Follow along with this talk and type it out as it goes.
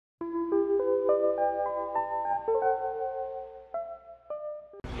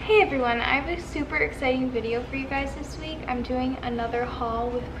Hey everyone, I have a super exciting video for you guys this week. I'm doing another haul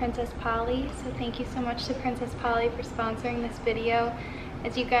with Princess Polly, so thank you so much to Princess Polly for sponsoring this video.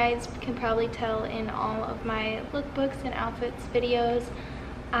 As you guys can probably tell in all of my lookbooks and outfits videos,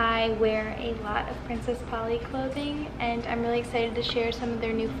 I wear a lot of Princess Polly clothing, and I'm really excited to share some of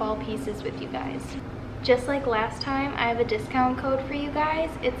their new fall pieces with you guys. Just like last time, I have a discount code for you guys.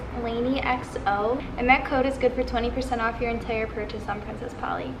 It's LainiXO, and that code is good for 20% off your entire purchase on Princess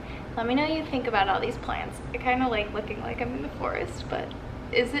Polly. Let me know what you think about all these plants. I kind of like looking like I'm in the forest, but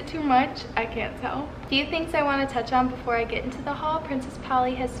is it too much? I can't tell. A few things I want to touch on before I get into the haul. Princess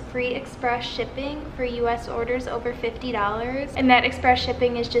Polly has free express shipping for US orders over $50, and that express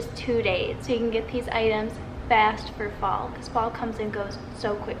shipping is just 2 days, so you can get these items fast for fall, because fall comes and goes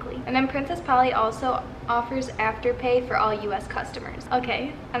so quickly. And then Princess Polly also offers AfterPay for all US customers.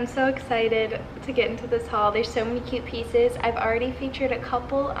 Okay, I'm so excited to get into this haul. There's so many cute pieces. I've already featured a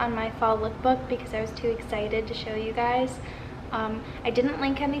couple on my fall lookbook because I was too excited to show you guys. I didn't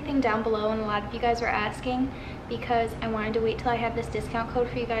link anything down below, and a lot of you guys were asking because I wanted to wait till I had this discount code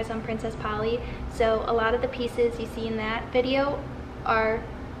for you guys on Princess Polly. So a lot of the pieces you see in that video are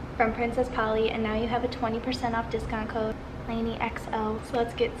from Princess Polly, and now you have a 20% off discount code, LainiXO. So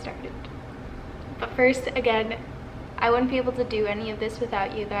let's get started. But first, again, I wouldn't be able to do any of this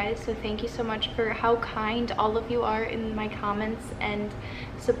without you guys, so thank you so much for how kind all of you are in my comments and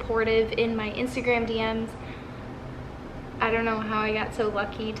supportive in my Instagram DMs. I don't know how I got so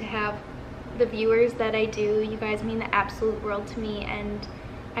lucky to have the viewers that I do. You guys mean the absolute world to me, and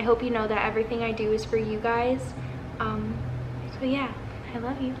I hope you know that everything I do is for you guys. So yeah, I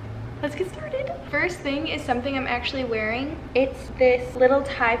love you. Let's get started. First thing is something I'm actually wearing. It's this little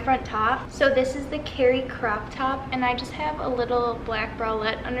tie front top. So this is the Kari crop top, and I just have a little black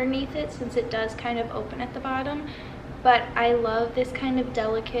bralette underneath it since it does kind of open at the bottom. But I love this kind of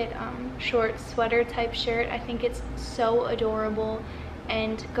delicate short sweater type shirt. I think it's so adorable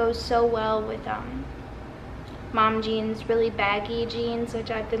and goes so well with mom jeans, really baggy jeans,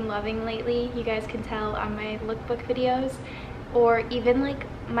 which I've been loving lately. You guys can tell on my lookbook videos. Or even like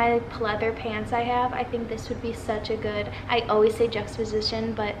my pleather pants I have. I think this would be such a good, I always say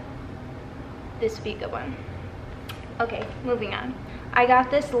juxtaposition, but this would be a good one. Okay, moving on. I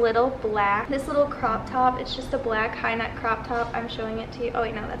got this little crop top. It's just a black high neck crop top. I'm showing it to you. Oh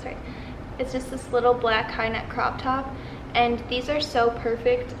wait, no, that's right. It's just this little black high neck crop top. And these are so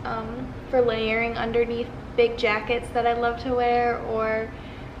perfect for layering underneath big jackets that I love to wear, or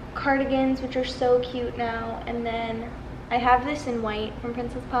cardigans, which are so cute now. And then I have this in white from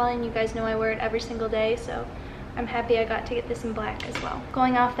Princess Polly, and you guys know I wear it every single day, so I'm happy I got to get this in black as well.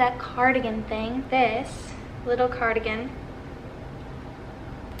 Going off that cardigan thing, this little cardigan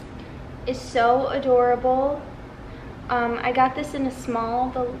is so adorable. I got this in a small.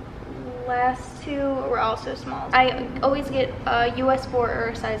 The last two were also small. I always get a US 4 or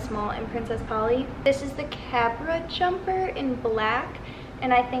a size small in Princess Polly. This is the Cabra jumper in black,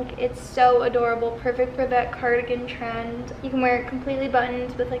 and I think it's so adorable, perfect for that cardigan trend. You can wear it completely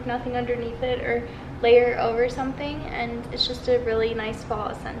buttoned with like nothing underneath it, or layer over something, and it's just a really nice fall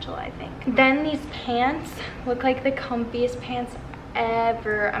essential, I think. Then these pants look like the comfiest pants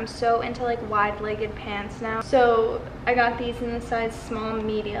ever. I'm so into like wide-legged pants now. So I got these in the size small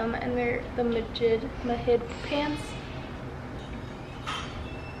medium, and they're the Majid pants.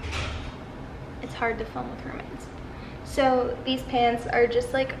 It's hard to film with roommates. So these pants are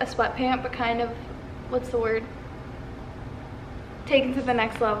just like a sweatpant, but kind of, what's the word? Taken to the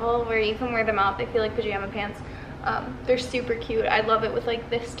next level, where you can wear them out. They feel like pajama pants. They're super cute. I love it with like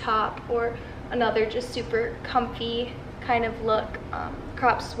this top or another just super comfy kind of look.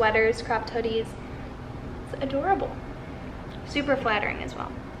 Crop sweaters, cropped hoodies. It's adorable. Super flattering as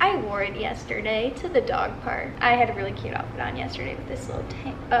well. I wore it yesterday to the dog park. I had a really cute outfit on yesterday with this little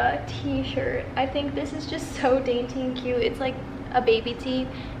t-shirt. I think this is just so dainty and cute. It's like a baby tee,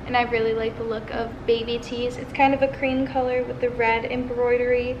 and I really like the look of baby tees. It's kind of a cream color with the red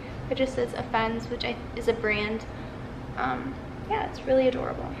embroidery. It just says Afends, which is a brand. Yeah, it's really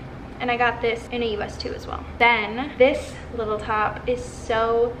adorable. And I got this in a US 2 as well. Then this little top is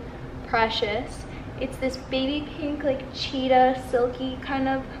so precious. It's this baby pink, like cheetah, silky kind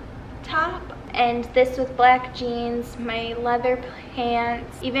of top. And this with black jeans, my leather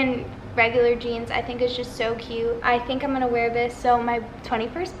pants, even regular jeans, I think is just so cute. I think I'm gonna wear this. So my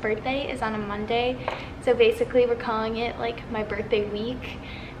 21st birthday is on a Monday. So basically we're calling it like my birthday week.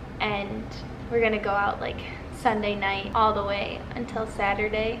 And we're gonna go out like Sunday night all the way until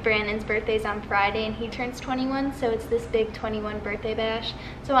Saturday. Brandon's birthday's on Friday and he turns 21, so it's this big 21 birthday bash.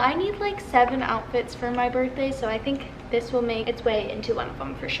 So I need like 7 outfits for my birthday, so I think this will make its way into one of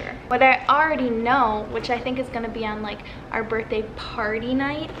them for sure. What I already know, which I think is gonna be on like our birthday party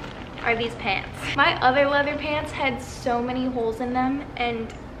night, are these pants. My other leather pants had so many holes in them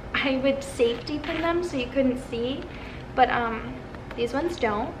and I would safety pin them so you couldn't see, but these ones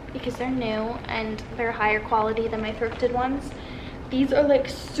don't because they're new and they're higher quality than my thrifted ones. These are like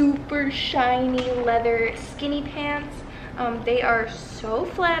super shiny leather skinny pants. They are so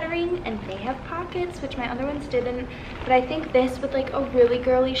flattering and they have pockets, which my other ones didn't, but I think this with like a really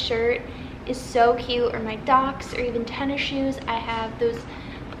girly shirt is so cute, or my Docs, or even tennis shoes. I have those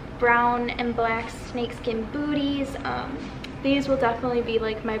brown and black snakeskin booties. These will definitely be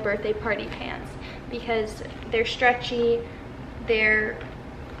like my birthday party pants because they're stretchy, they're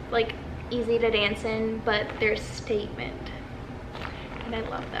like easy to dance in, but they're statement and I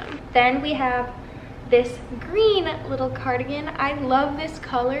love them. Then we have this green little cardigan. I love this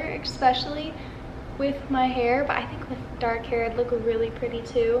color, especially with my hair, but I think with dark hair it'd look really pretty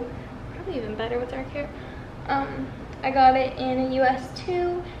too. Probably even better with dark hair. I got it in a US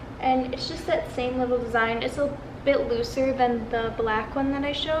 2 and it's just that same little design. It's a bit looser than the black one that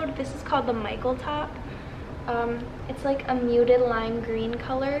I showed. This is called the Michael top. It's like a muted lime green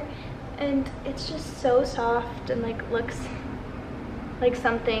color and it's just so soft and like looks like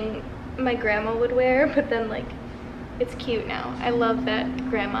something my grandma would wear, but then like it's cute now. I love that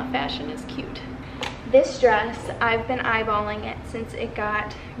grandma fashion is cute. This dress, I've been eyeballing it since it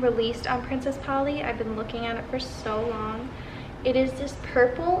got released on Princess Polly. I've been looking at it for so long. It is this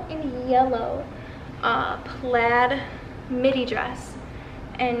purple and yellow plaid midi dress,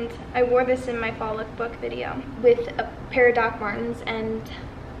 and I wore this in my fall lookbook video with a pair of Doc Martens and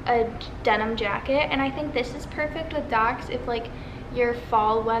a denim jacket, and I think this is perfect with Docs if like your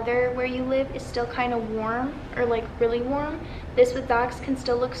fall weather where you live is still kind of warm or like really warm. This with Docs can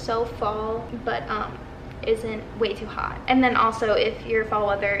still look so fall, but isn't way too hot. And then also if your fall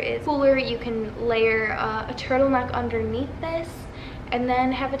weather is cooler, you can layer a turtleneck underneath this and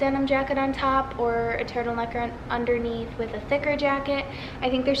then have a denim jacket on top, or a turtleneck underneath with a thicker jacket. I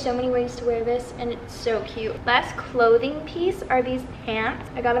think there's so many ways to wear this and it's so cute. Last clothing piece are these pants.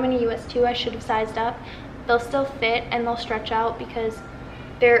 I got them in a US 2. I should have sized up. They'll still fit and they'll stretch out because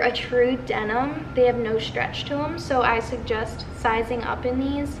they're a true denim. They have no stretch to them, so I suggest sizing up in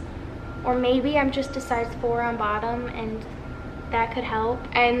these, or maybe I'm just a size 4 on bottom and that could help.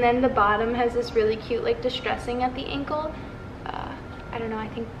 And then the bottom has this really cute like distressing at the ankle. I don't know, I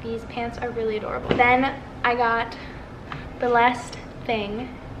think these pants are really adorable. Then I got the last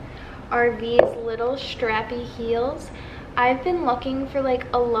thing are these little strappy heels. I've been looking for like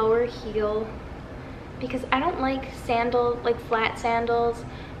a lower heel because I don't like sandals, like flat sandals.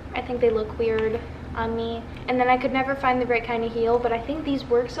 I think they look weird on me. And then I could never find the right kind of heel, but I think these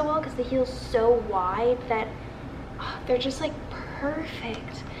work so well because the heel's so wide that they're just like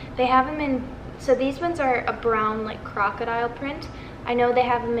perfect. They have them in, so these ones are a brown like crocodile print. I know they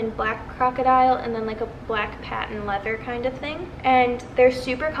have them in black crocodile and then like a black patent leather kind of thing. And they're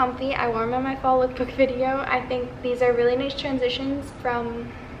super comfy. I wore them in my fall lookbook video. I think these are really nice transitions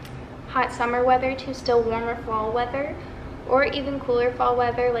from hot summer weather to still warmer fall weather, or even cooler fall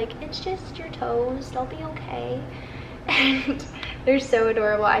weather. Like, it's just your toes, they'll be okay. And they're so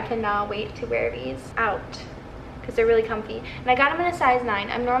adorable. I cannot wait to wear these out because they're really comfy. And I got them in a size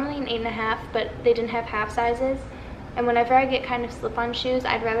 9. I'm normally an 8.5, but they didn't have half sizes. And whenever I get kind of slip-on shoes,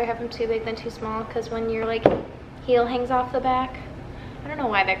 I'd rather have them too big than too small, because when your like heel hangs off the back, I don't know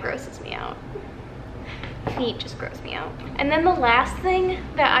why that grosses me out. Feet just gross me out. And then the last thing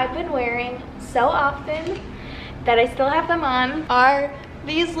that I've been wearing so often that I still have them on are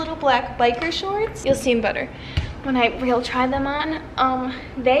these little black biker shorts. You'll see them better when I real try them on.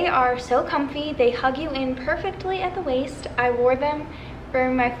 They are so comfy. They hug you in perfectly at the waist. I wore them for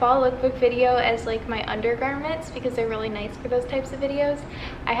my fall lookbook video as like my undergarments because they're really nice for those types of videos.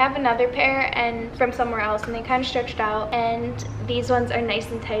 I have another pair and from somewhere else and they kind of stretched out, and these ones are nice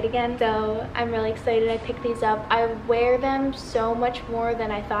and tight again, so I'm really excited I picked these up. I wear them so much more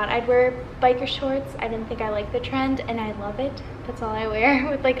than I thought I'd wear biker shorts. I didn't think I liked the trend and I love it. That's all I wear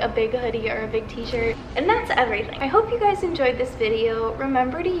with like a big hoodie or a big t-shirt. And that's everything. I hope you guys enjoyed this video.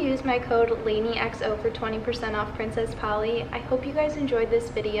 Remember to use my code LAINIXO for 20% off Princess Polly. I hope you guys enjoyed this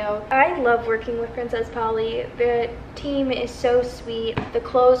video. I love working with Princess Polly. The team is so sweet. The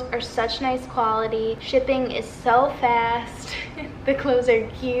clothes are such nice quality. Shipping is so fast. The clothes are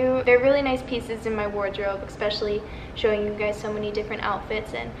cute. They're really nice pieces in my wardrobe, especially showing you guys so many different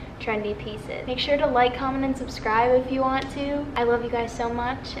outfits and trendy pieces. Make sure to like, comment, and subscribe if you want to. I love you guys so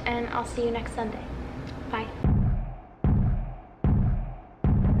much, and I'll see you next Sunday.